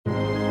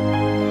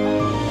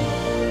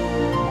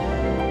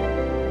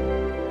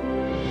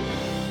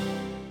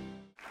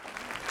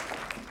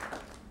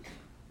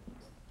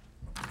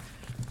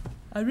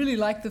I really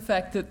like the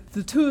fact that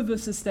the two of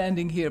us are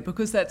standing here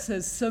because that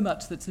says so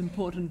much that's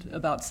important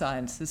about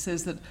science. It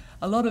says that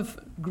a lot of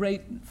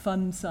great,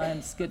 fun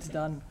science gets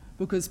done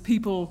because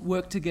people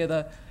work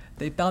together,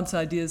 they bounce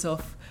ideas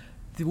off.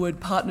 The word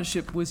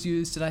partnership was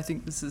used, and I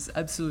think this is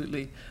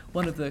absolutely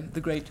one of the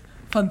great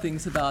fun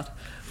things about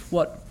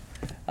what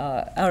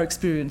our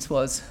experience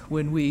was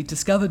when we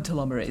discovered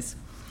telomerase.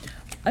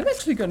 I'm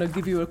actually going to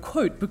give you a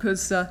quote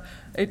because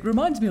it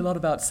reminds me a lot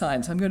about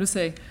science. I'm going to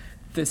say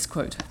this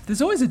quote: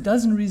 "There's always a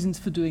dozen reasons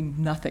for doing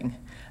nothing.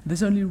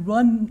 There's only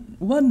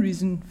one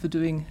reason for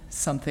doing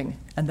something,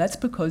 and that's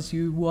because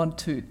you want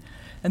to."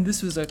 And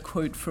this was a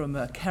quote from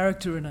a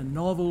character in a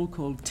novel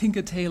called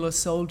Tinker Tailor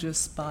Soldier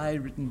Spy,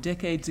 written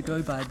decades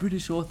ago by a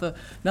British author,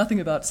 nothing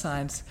about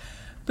science.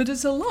 But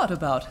it's a lot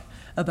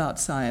about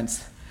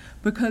science,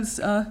 because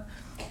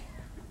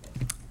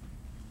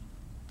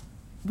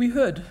we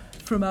heard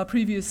from our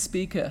previous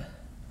speaker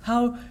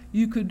how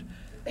you could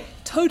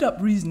tote up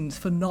reasons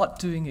for not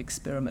doing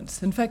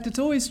experiments. In fact, it's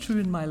always true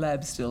in my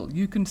lab still.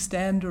 You can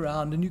stand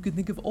around and you can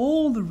think of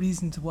all the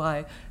reasons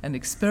why an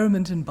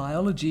experiment in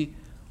biology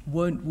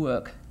won't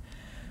work.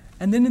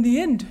 And then in the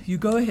end, you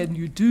go ahead and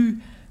you do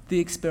the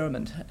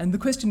experiment. And the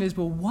question is,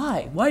 well,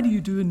 why? Why do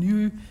you do a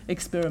new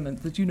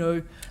experiment that you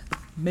know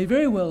may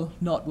very well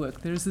not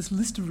work? There is this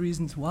list of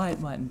reasons why it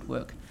mightn't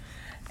work.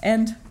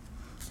 And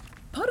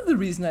part of the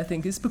reason, I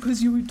think, is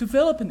because you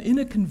develop an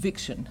inner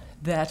conviction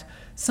that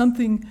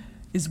something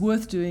is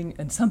worth doing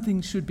and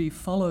something should be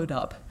followed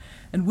up.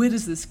 And where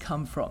does this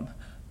come from?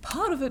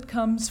 Part of it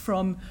comes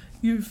from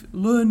you've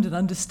learned and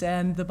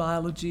understand the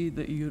biology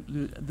that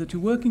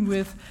you're working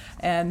with,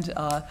 and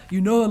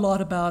you know a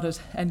lot about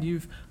it, and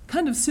you've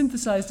kind of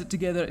synthesized it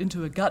together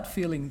into a gut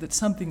feeling that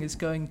something is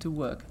going to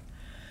work.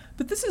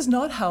 But this is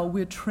not how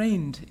we're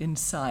trained in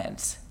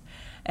science.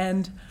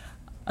 And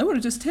I want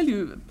to just tell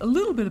you a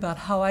little bit about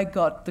how I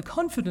got the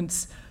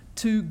confidence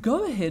to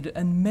go ahead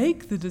and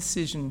make the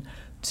decision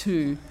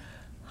to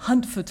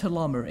hunt for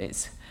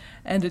telomerase.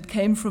 And it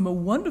came from a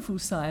wonderful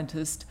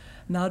scientist,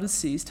 now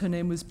deceased. Her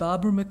name was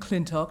Barbara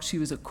McClintock. She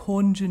was a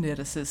corn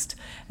geneticist,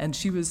 and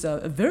she was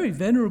a very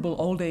venerable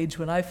old age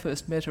when I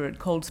first met her at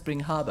Cold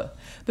Spring Harbor.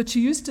 But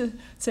she used to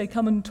say,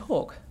 "Come and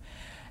talk."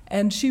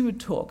 And she would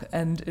talk,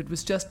 and it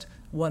was just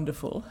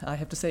wonderful. I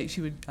have to say,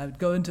 I would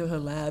go into her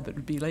lab. It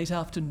would be late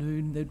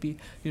afternoon. There'd be,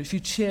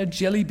 she'd share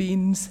jelly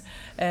beans,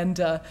 and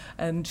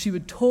she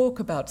would talk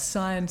about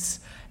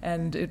science,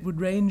 and it would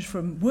range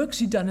from work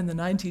she'd done in the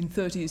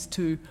 1930s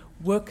to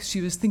work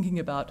she was thinking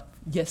about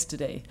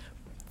yesterday,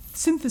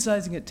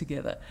 synthesizing it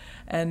together.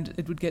 And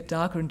it would get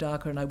darker and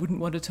darker, and I wouldn't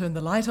want to turn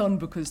the light on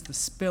because the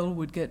spell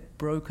would get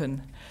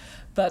broken.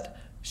 But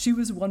she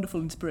was a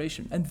wonderful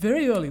inspiration. And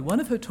very early,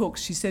 one of her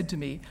talks, she said to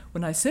me,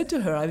 when I said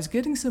to her I was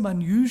getting some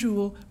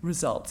unusual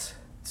results,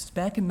 this was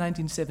back in the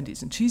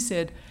 1970s, and she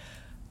said,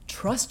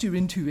 "Trust your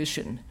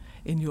intuition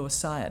in your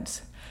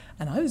science."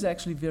 And I was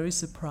actually very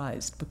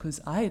surprised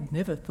because I had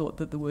never thought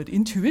that the word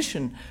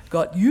intuition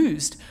got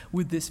used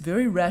with this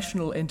very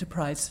rational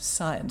enterprise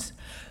science.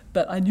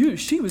 But I knew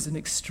she was an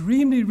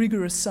extremely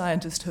rigorous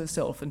scientist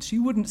herself, and she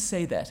wouldn't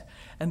say that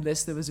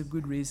unless there was a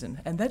good reason.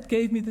 And that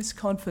gave me this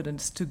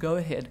confidence to go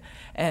ahead.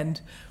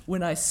 And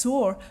when I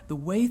saw the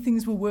way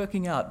things were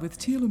working out with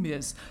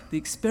telomeres, the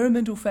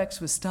experimental facts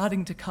were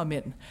starting to come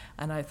in.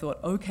 And I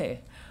thought,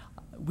 okay,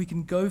 we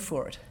can go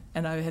for it.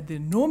 And I had the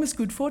enormous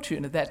good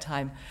fortune at that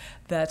time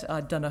that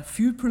I'd done a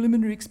few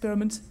preliminary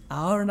experiments,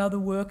 our and other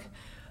work.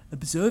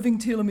 Observing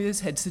telomeres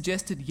had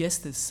suggested, yes,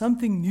 there's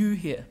something new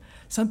here,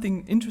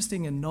 something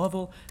interesting and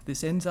novel.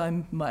 This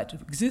enzyme might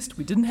exist.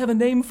 We didn't have a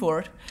name for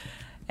it.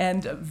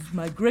 And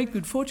my great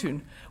good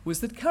fortune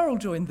was that Carol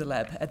joined the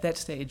lab at that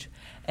stage,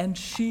 and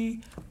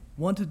she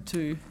wanted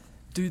to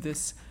do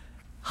this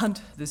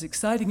hunt, this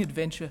exciting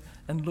adventure,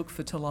 and look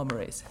for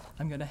telomerase.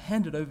 I'm going to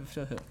hand it over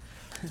to her.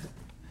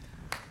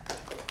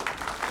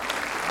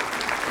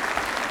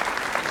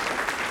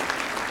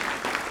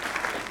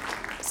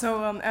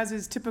 So as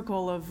is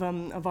typical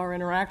of our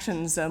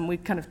interactions, we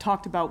kind of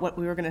talked about what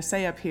we were going to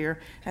say up here,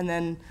 and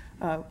then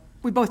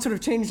we both sort of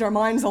changed our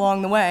minds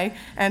along the way.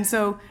 And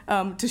so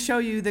to show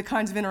you the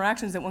kinds of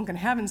interactions that one can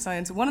have in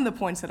science, one of the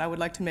points that I would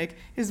like to make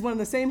is one of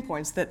the same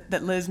points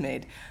that Liz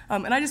made.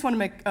 And I just want to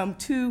make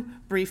two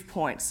brief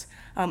points.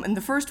 And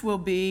the first will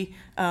be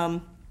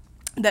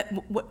that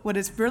what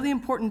is really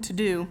important to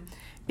do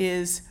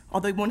is,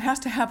 although one has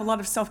to have a lot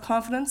of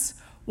self-confidence,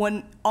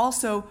 one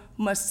also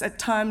must at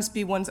times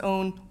be one's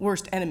own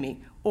worst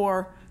enemy,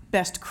 or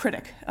best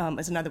critic,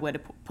 is another way to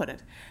put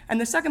it. And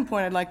the second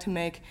point I'd like to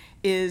make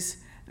is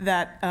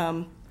that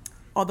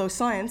although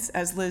science,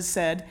 as Liz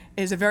said,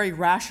 is a very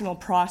rational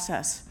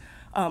process,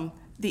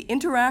 the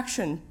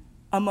interaction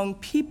among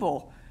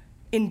people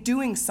in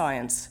doing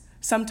science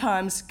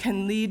sometimes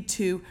can lead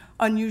to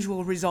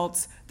unusual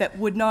results that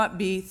would not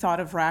be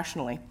thought of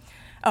rationally.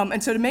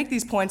 And so to make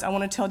these points, I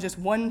want to tell just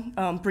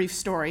one brief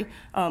story,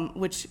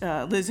 which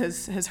Liz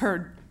has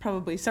heard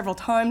probably several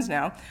times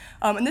now.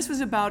 And this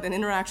was about an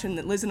interaction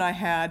that Liz and I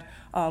had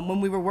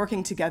when we were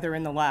working together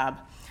in the lab.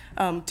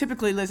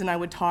 typically Liz and I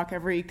would talk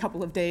every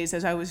couple of days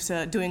as I was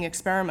doing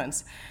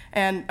experiments.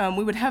 And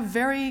we would have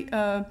very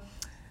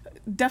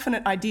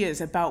definite ideas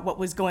about what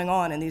was going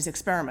on in these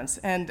experiments.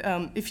 And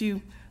if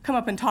you come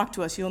up and talk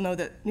to us, you'll know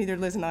that neither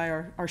Liz and I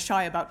are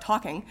shy about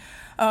talking.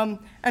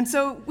 And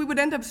so we would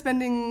end up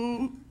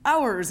spending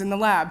hours in the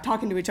lab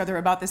talking to each other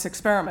about this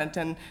experiment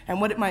and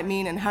what it might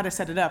mean and how to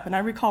set it up. And I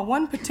recall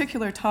one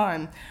particular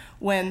time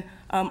when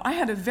I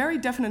had a very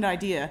definite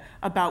idea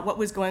about what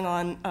was going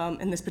on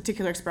in this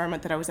particular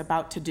experiment that I was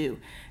about to do.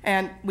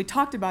 And we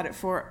talked about it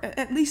for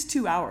at least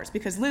 2 hours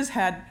because Liz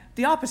had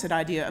the opposite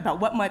idea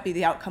about what might be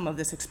the outcome of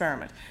this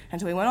experiment.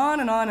 And so we went on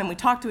and we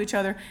talked to each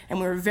other, and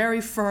we were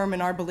very firm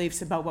in our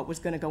beliefs about what was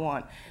going to go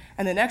on.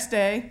 And the next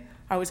day,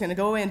 I was going to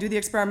go away and do the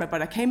experiment,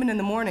 but I came in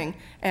the morning,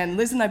 and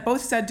Liz and I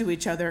both said to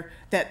each other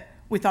that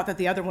we thought that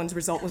the other one's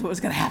result was what was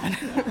going to happen.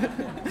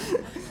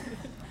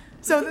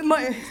 So and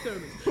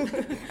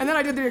then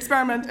I did the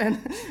experiment, and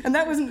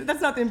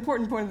that's not the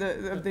important point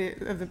of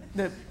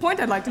the point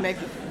I'd like to make.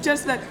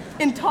 Just that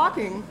in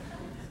talking,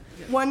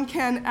 one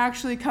can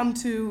actually come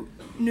to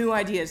new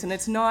ideas, and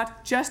it's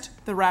not just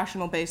the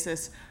rational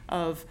basis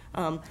of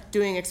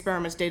doing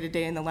experiments day to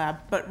day in the lab,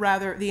 but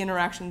rather the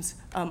interactions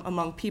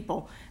among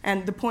people.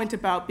 And the point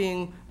about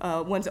being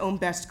one's own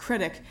best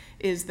critic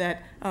is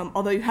that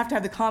although you have to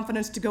have the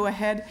confidence to go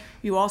ahead,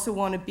 you also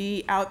want to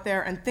be out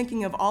there and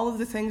thinking of all of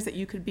the things that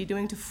you could be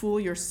doing to fool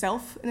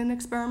yourself in an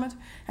experiment,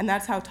 and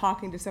that's how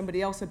talking to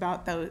somebody else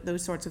about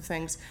those sorts of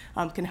things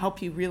can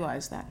help you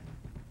realize that.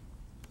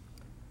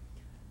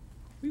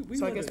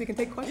 So I guess we can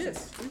take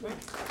questions. Yes.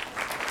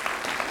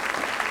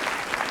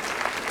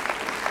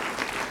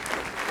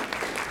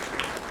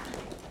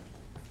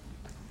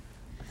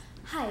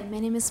 Hi, my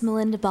name is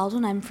Melinda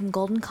Baldwin. I'm from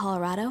Golden,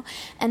 Colorado.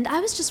 And I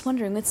was just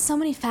wondering, with so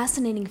many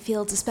fascinating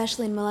fields,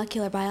 especially in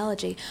molecular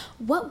biology,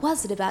 what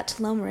was it about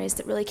telomerase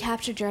that really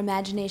captured your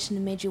imagination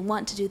and made you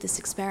want to do this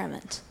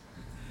experiment?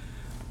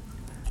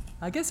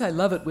 I guess I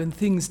love it when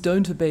things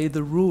don't obey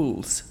the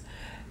rules.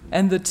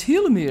 And the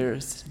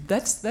telomeres,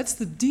 that's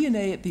the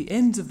DNA at the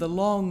ends of the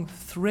long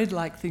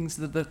thread-like things,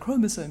 the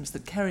chromosomes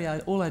that carry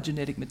out all our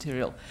genetic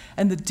material.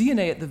 And the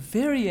DNA at the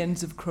very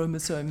ends of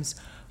chromosomes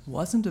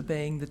wasn't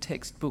obeying the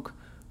textbook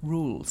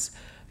rules.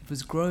 It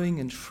was growing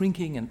and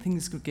shrinking, and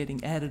things were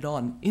getting added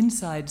on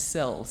inside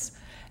cells.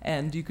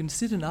 And you can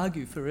sit and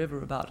argue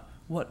forever about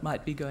what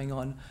might be going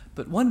on,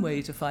 but one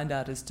way to find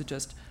out is to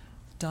just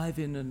dive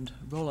in and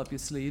roll up your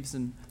sleeves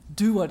and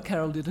do what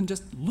Carol did and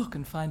just look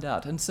and find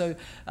out. And so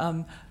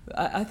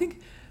I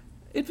think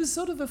it was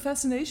sort of a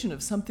fascination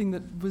of something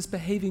that was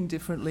behaving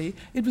differently.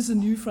 It was a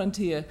new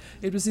frontier.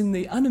 It was in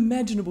the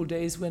unimaginable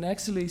days when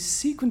actually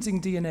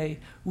sequencing DNA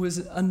was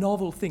a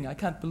novel thing. I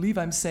can't believe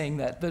I'm saying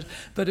that,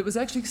 but it was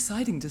actually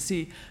exciting to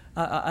see.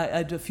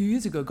 I'd a few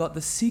years ago got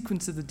the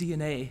sequence of the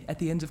DNA at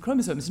the ends of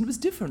chromosomes, and it was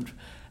different,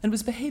 and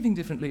was behaving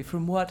differently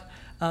from what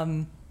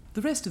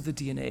the rest of the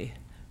DNA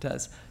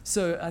does.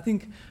 So I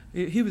think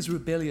he was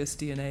rebellious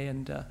DNA,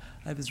 and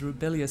I was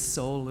rebellious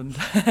soul, and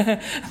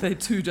they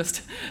two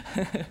just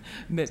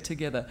met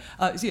together.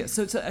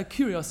 So it's a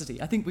curiosity.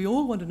 I think we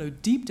all want to know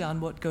deep down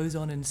what goes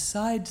on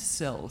inside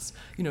cells.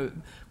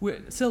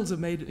 Cells are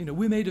made.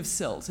 We're made of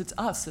cells. It's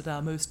us at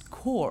our most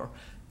core.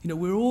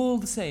 We're all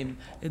the same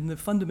in the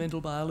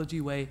fundamental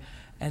biology way.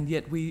 And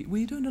yet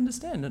we don't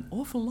understand an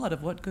awful lot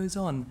of what goes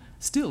on.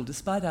 Still,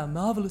 despite our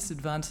marvelous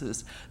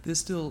advances, there's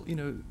still,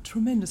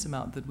 tremendous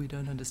amount that we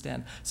don't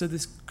understand. So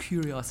this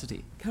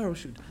curiosity. Carol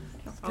should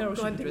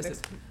address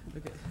it.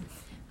 Okay.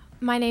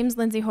 My name's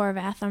Lindsay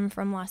Horvath. I'm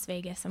from Las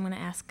Vegas. I'm going to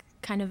ask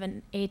kind of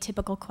an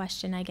atypical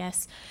question, I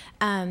guess.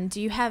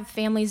 Do you have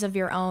families of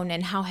your own,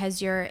 and how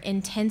has your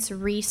intense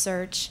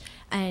research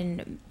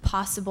and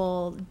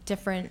possible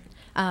different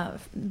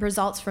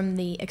results from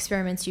the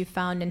experiments you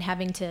found and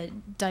having to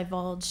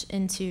divulge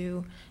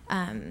into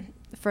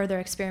further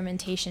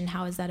experimentation,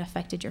 how has that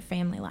affected your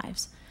family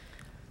lives?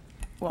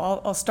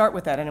 Well, I'll start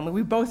with that. And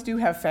we both do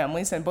have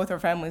families, and both our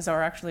families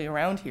are actually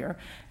around here.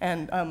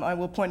 And I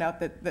will point out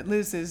that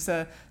Liz is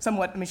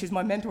somewhat, she's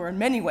my mentor in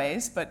many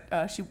ways, but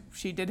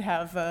she did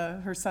have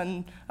her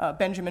son,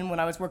 Benjamin,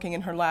 when I was working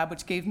in her lab,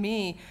 which gave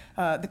me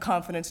the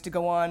confidence to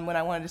go on when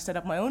I wanted to set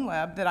up my own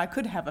lab, that I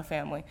could have a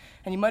family.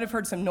 And you might have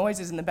heard some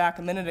noises in the back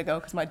a minute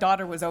ago, because my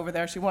daughter was over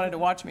there. She wanted to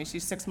watch me.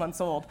 She's 6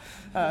 months old.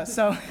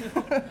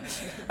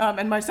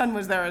 And my son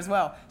was there as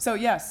well. So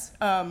yes,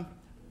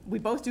 we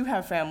both do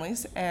have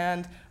families,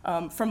 and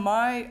from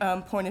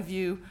my point of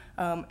view,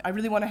 I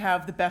really want to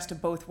have the best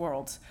of both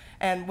worlds.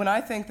 And when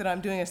I think that I'm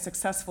doing a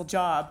successful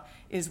job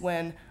is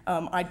when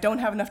I don't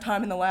have enough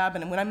time in the lab,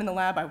 and when I'm in the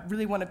lab, I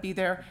really want to be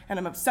there, and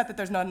I'm upset that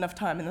there's not enough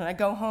time. And then I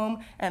go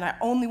home, and I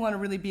only want to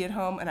really be at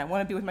home, and I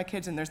want to be with my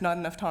kids, and there's not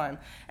enough time.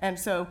 And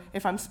so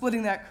if I'm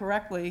splitting that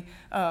correctly,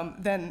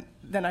 then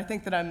I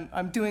think that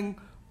I'm doing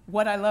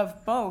what I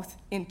love both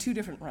in two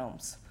different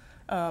realms.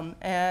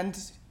 And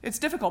it's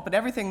difficult, but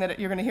everything that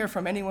you're going to hear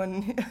from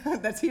anyone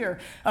that's here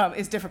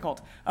is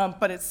difficult.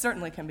 But it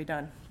certainly can be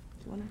done.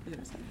 Do you want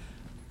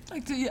to?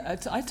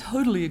 I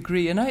totally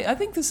agree, and I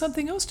think there's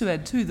something else to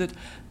add too.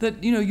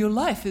 That your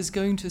life is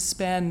going to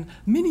span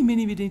many,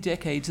 many, many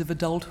decades of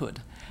adulthood,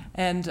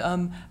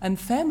 and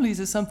families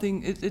are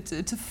something.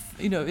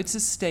 It's a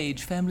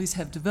stage. Families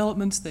have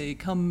developments. They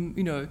come.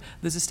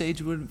 There's a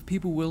stage where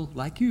people will,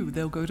 like you,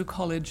 they'll go to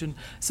college, and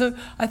so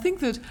I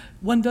think that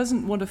one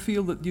doesn't want to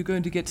feel that you're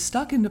going to get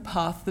stuck in the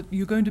path that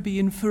you're going to be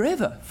in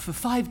forever, for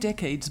 5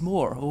 decades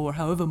more, or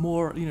however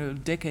more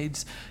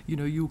decades.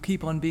 You'll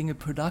keep on being a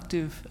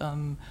productive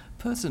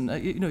person.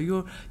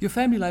 Your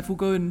family life will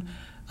go in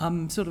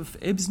sort of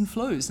ebbs and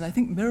flows. And I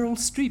think Meryl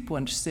Streep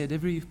once said,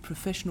 every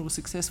professional,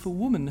 successful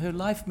woman, her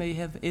life may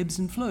have ebbs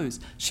and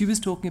flows. She was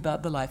talking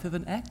about the life of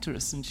an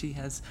actress, and she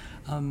has,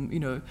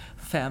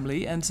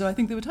 family. And so I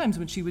think there were times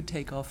when she would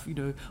take off,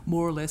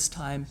 more or less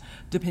time,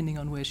 depending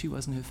on where she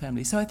was in her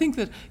family. So I think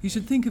that you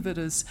should think of it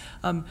as,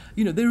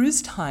 there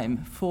is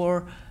time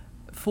for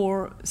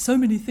so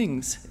many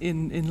things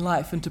in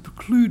life, and to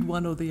preclude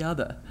one or the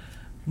other.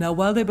 Now,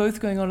 while they're both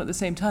going on at the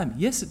same time,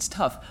 yes, it's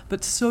tough,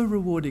 but so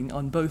rewarding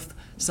on both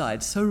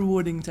sides. So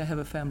rewarding to have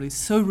a family,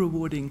 so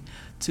rewarding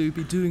to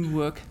be doing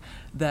work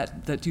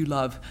that you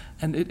love.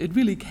 And it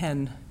really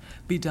can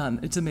be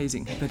done. It's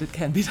amazing that it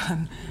can be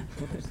done.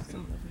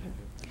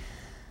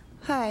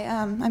 Hi,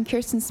 I'm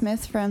Kirsten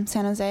Smith from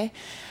San Jose.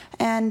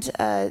 And,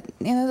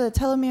 the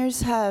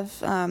telomeres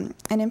have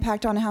an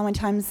impact on how many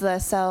times the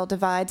cell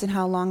divides and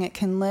how long it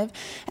can live.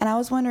 And I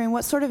was wondering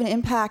what sort of an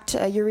impact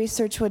your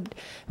research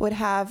would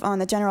have on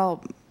the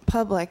general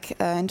public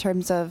in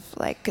terms of,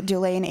 like,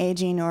 delaying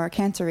aging or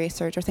cancer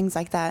research or things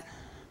like that.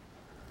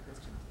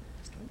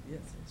 Yes.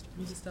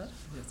 Will you start?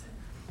 Yes.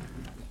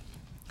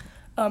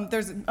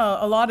 There's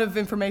a lot of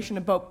information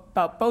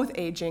about both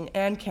aging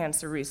and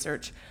cancer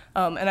research.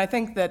 And I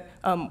think that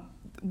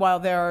while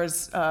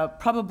there's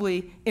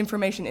probably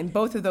information in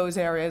both of those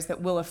areas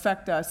that will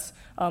affect us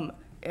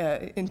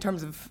in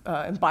terms of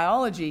in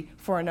biology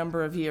for a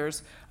number of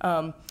years,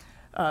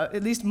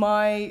 at least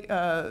my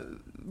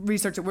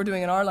research that we're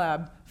doing in our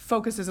lab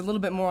focuses a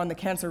little bit more on the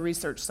cancer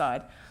research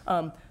side.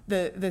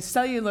 The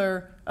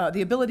cellular,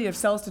 the ability of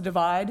cells to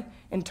divide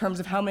in terms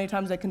of how many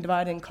times they can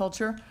divide in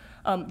culture,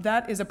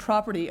 that is a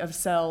property of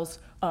cells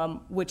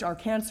which are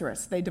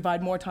cancerous. They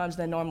divide more times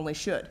than they normally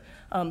should.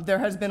 There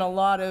has been a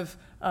lot of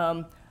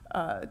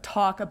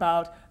talk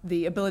about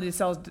the ability of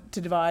cells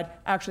to divide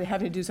actually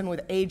having to do something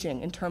with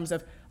aging in terms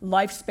of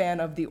lifespan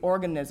of the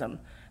organism.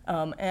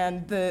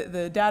 And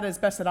the data, as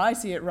best that I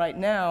see it right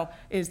now,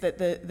 is that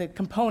the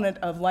component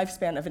of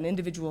lifespan of an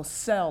individual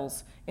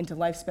cells into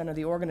lifespan of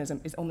the organism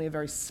is only a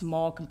very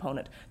small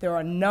component. There are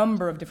a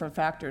number of different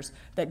factors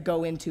that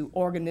go into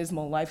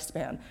organismal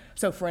lifespan.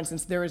 So, for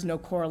instance, there is no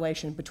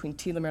correlation between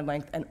telomere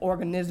length and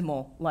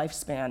organismal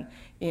lifespan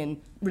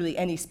in really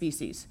any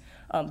species.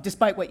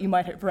 Despite what you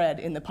might have read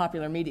in the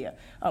popular media,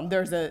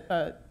 there's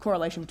a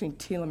correlation between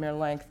telomere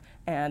length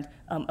and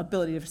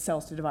ability of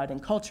cells to divide in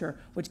culture,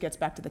 which gets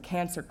back to the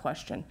cancer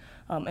question.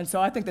 And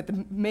so I think that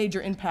the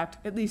major impact,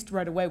 at least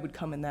right away, would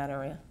come in that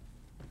area.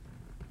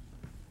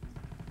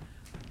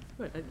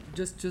 Right.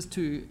 Just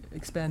to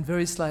expand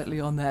very slightly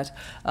on that,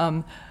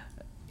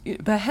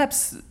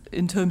 perhaps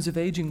in terms of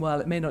aging, while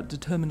it may not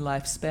determine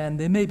lifespan,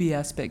 there may be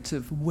aspects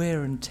of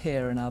wear and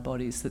tear in our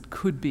bodies that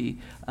could be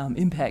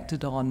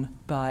impacted on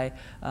by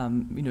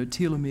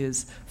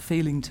telomeres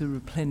failing to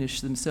replenish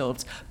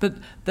themselves. But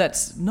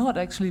that's not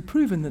actually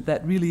proven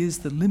that really is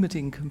the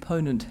limiting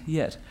component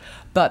yet.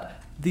 But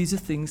these are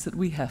things that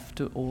we have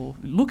to all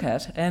look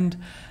at, and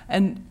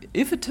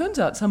if it turns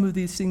out some of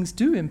these things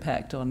do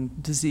impact on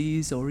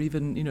disease or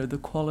even the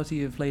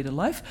quality of later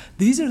life,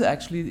 these are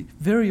actually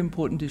very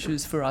important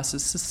issues for us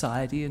as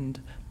society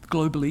and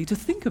globally to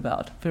think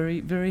about very,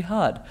 very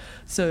hard.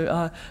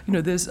 So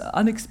there's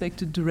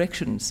unexpected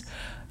directions.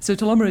 So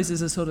telomerase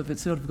is it's sort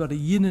of got a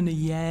yin and a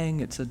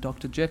yang. It's a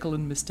Dr. Jekyll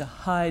and Mr.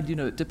 Hyde.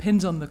 It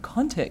depends on the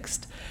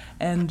context.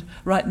 And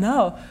right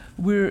now,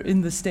 we're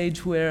in the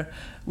stage where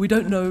we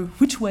don't know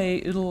which way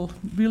it'll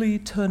really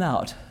turn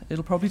out.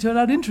 It'll probably turn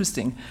out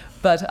interesting,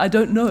 but I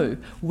don't know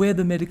where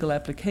the medical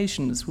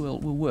applications will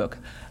work.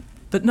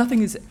 But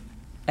nothing is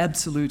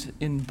absolute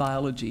in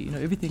biology.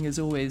 Everything is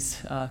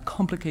always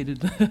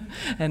complicated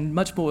and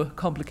much more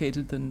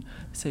complicated than,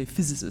 say,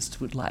 physicists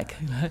would like.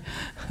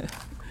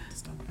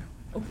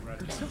 Oh,